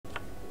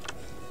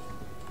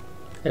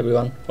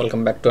Everyone,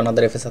 welcome back to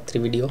another FSR3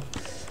 video.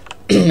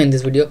 In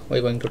this video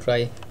we're going to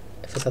try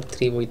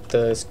FSR3 with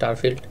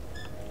Starfield,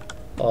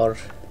 or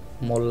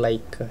more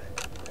like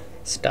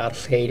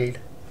Starfield,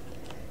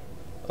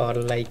 or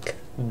like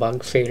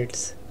bug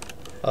fields,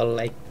 or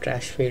like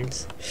crash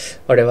fields,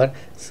 whatever.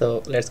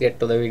 So let's get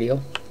to the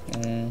video.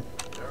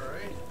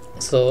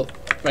 So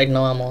right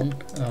now I'm on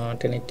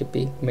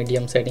 1080p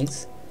medium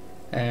settings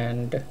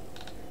and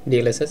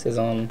DLSS is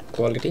on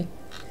quality,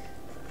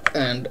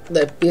 and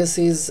the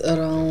FPS is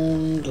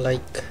around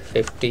like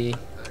 50,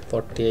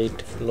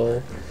 48,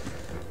 low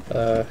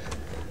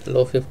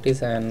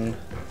 50s and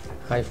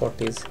high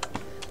 40s,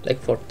 like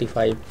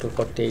 45 to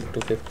 48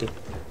 to 50.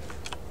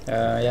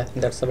 Yeah,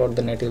 that's about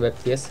the native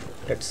FPS.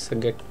 Let's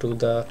get to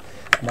the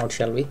mod,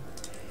 shall we?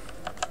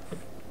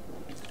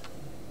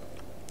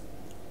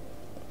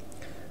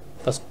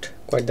 First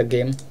quite the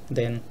game,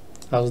 then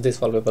how's this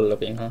wallpaper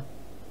looking, huh?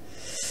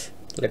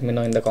 Let me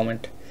know in the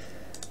comment.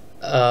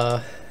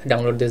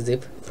 Download this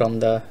zip from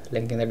the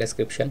link in the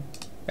description.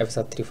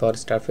 FSR3 for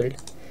Starfield.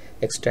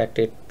 Extract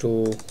it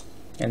to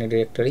any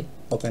directory.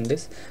 Open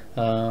this.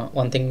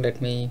 One thing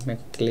let me make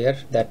clear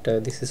that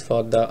this is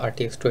for the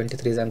RTX 20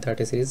 and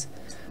 30 series.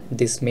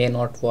 This may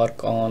not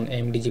work on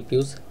AMD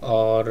GPUs,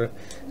 or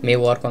may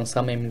work on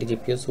some AMD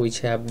GPUs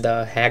which have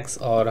the HAGS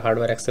or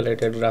hardware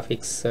accelerated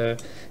graphics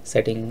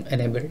setting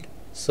enabled.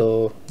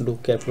 So do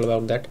careful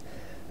about that.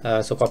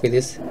 So copy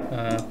this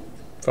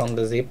from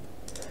the zip.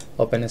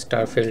 Open a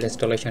Starfield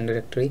installation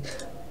directory.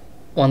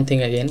 One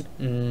thing again,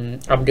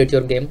 update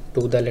your game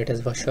to the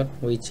latest version,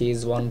 which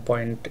is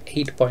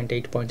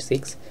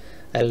 1.8.8.6.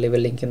 I'll leave a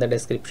link in the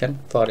description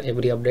for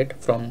every update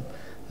from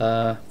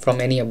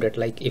any update.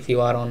 Like if you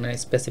are on a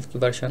specific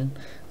version,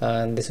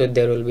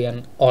 there will be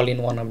an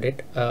all-in-one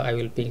update. I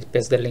will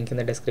paste the link in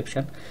the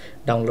description.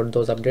 Download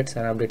those updates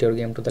and update your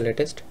game to the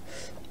latest.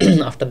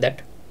 After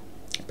that,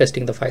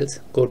 pasting the files,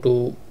 go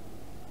to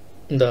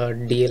the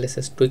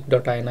DLSS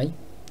tweak.ini.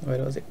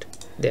 Where was it?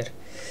 There,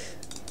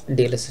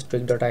 DLSS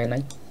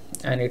tweak.ini,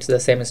 and it's the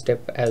same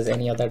step as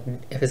any other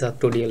FSR2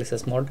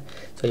 DLSS mod,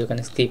 so you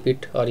can skip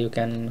it or you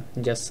can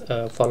just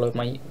follow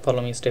me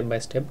step by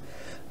step.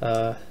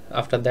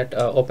 After that,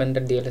 open the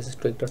DLSS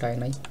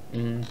tweak.ini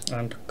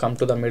and come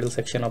to the middle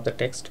section of the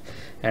text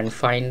and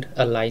find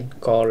a line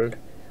called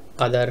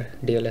other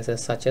DLSS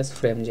such as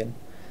FrameGen,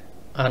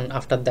 and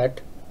after that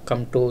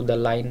come to the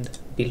line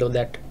below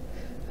that.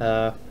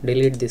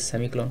 Delete this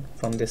semicolon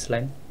from this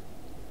line,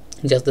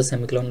 just the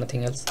semicolon,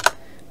 nothing else.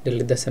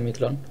 Delete the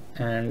semicolon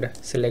and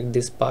select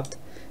this path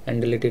and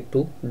delete it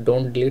too.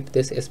 Don't delete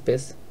this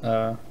space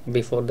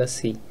before the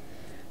C.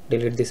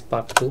 Delete this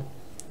path too.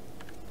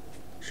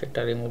 Should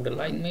I remove the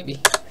line maybe?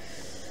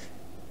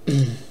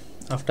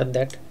 After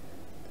that,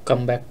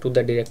 come back to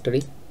the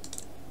directory.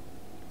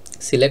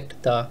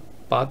 Select the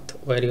path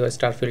where your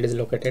Starfield is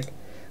located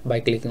by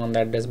clicking on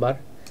the address bar.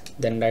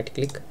 Then right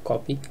click,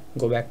 copy,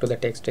 go back to the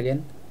text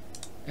again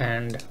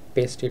and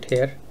paste it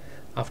here.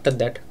 After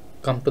that,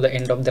 come to the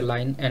end of the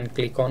line and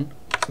click on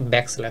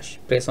backslash,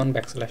 press on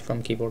backslash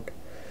from keyboard.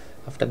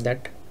 After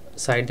that,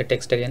 side the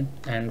text again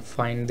and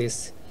find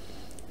this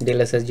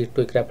DLSS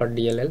tweak wrapper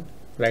DLL,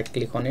 right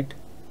click on it,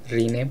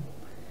 rename,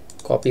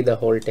 copy the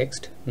whole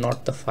text,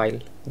 not the file,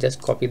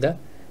 just copy the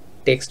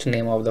text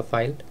name of the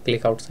file.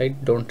 Click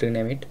outside, don't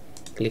rename it,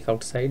 click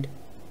outside,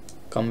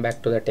 come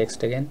back to the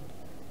text again,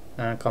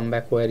 come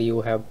back where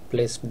you have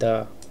placed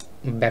the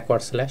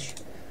backward slash.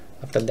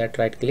 After that,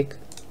 right click,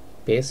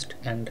 paste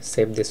and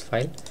save this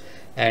file,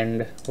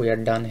 and we are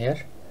done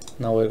here.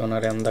 Now we're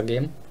gonna run the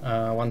game.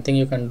 One thing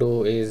you can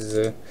do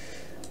is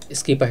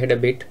skip ahead a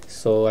bit,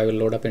 so I will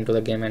load up into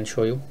the game and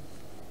show you,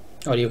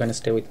 or you can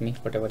stay with me,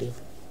 whatever your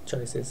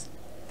choice is.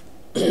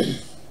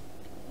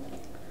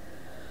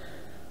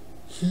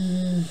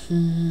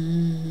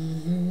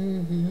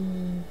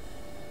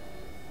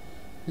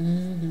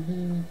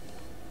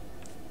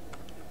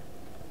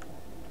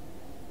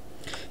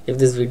 If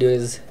this video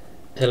is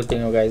helping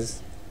you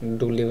guys,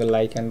 do leave a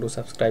like and do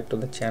subscribe to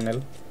the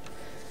channel.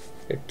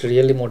 It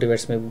really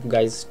motivates me,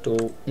 guys,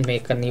 to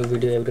make a new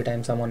video every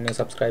time someone new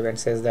subscribe and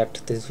says that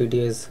this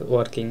video is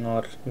working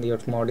or your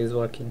mod is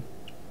working.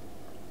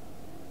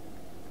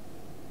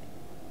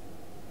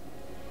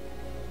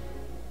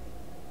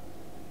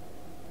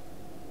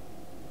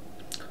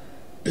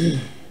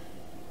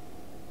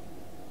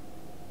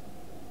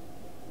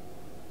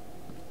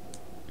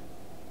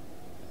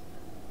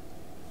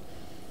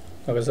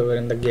 Okay, so we're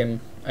in the game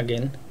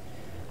again,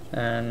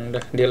 and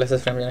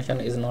DLSS frame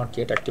generation is not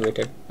yet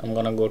activated. I'm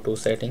gonna go to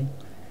setting,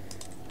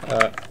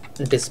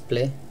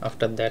 display.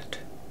 After that,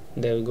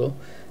 there we go,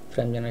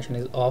 frame generation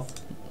is off.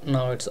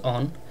 Now it's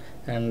on,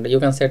 and you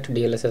can set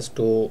DLSS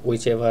to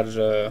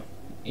whichever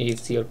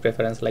is your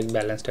preference, like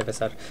balanced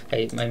FSR,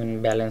 I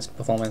mean balanced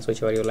performance,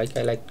 whichever you like.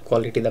 I like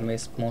quality the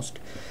most,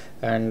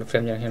 and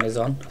frame generation is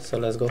on. So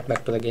let's go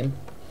back to the game,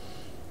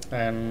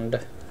 and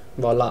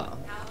voila,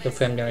 the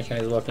frame generation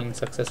is working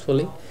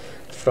successfully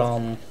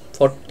from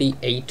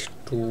 48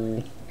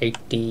 to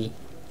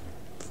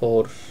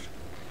 84,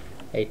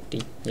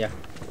 80. Yeah,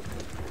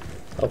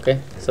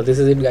 okay, so this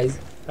is it, guys.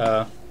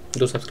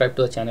 do subscribe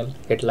to the channel,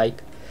 hit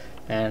like,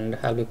 and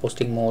I'll be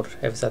posting more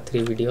FSR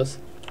 3 videos.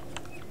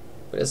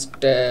 Press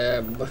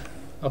tab.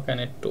 Okay, I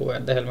need to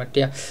add the helmet.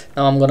 Yeah,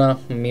 now I'm gonna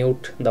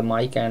mute the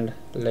mic and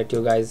let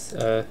you guys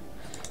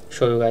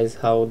show you guys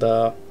how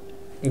the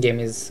game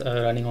is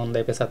running on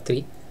the FSR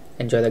 3.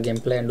 Enjoy the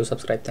gameplay and do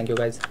subscribe. Thank you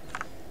guys.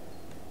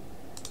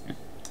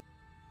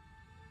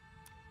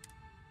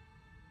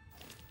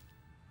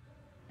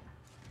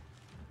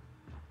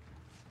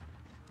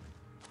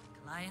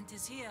 Client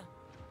is here.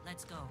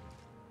 Let's go.